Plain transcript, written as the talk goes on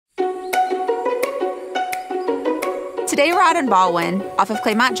Today we're out in Baldwin, off of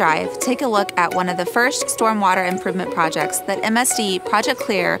Claymont Drive, to take a look at one of the first stormwater improvement projects that MSD Project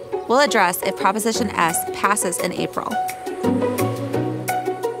Clear will address if Proposition S passes in April.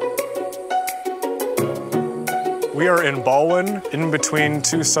 We are in Baldwin, in between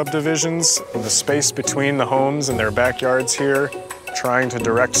two subdivisions, in the space between the homes and their backyards here, trying to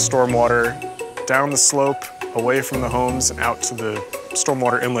direct stormwater down the slope, away from the homes and out to the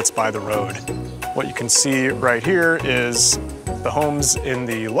stormwater inlets by the road. What you can see right here is the homes in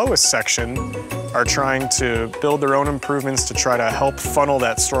the lowest section are trying to build their own improvements to try to help funnel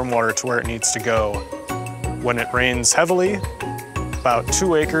that stormwater to where it needs to go. When it rains heavily, about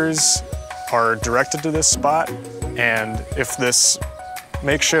 2 acres are directed to this spot, and if this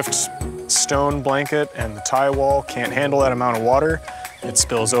makeshift stone blanket and the tie wall can't handle that amount of water, it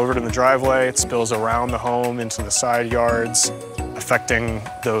spills over to the driveway, it spills around the home into the side yards, affecting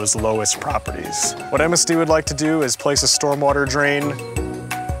those lowest properties. What MSD would like to do is place a stormwater drain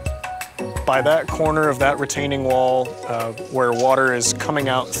by that corner of that retaining wall where water is coming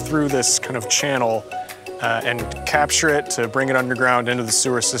out through this kind of channel and capture it to bring it underground into the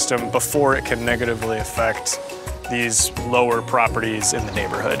sewer system before it can negatively affect these lower properties in the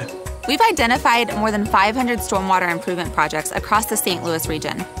neighborhood. We've identified more than 500 stormwater improvement projects across the St. Louis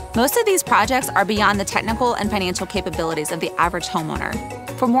region. Most of these projects are beyond the technical and financial capabilities of the average homeowner.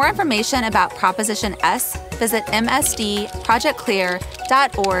 For more information about Proposition S, visit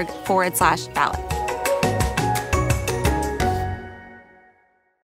msdprojectclear.org/ballot.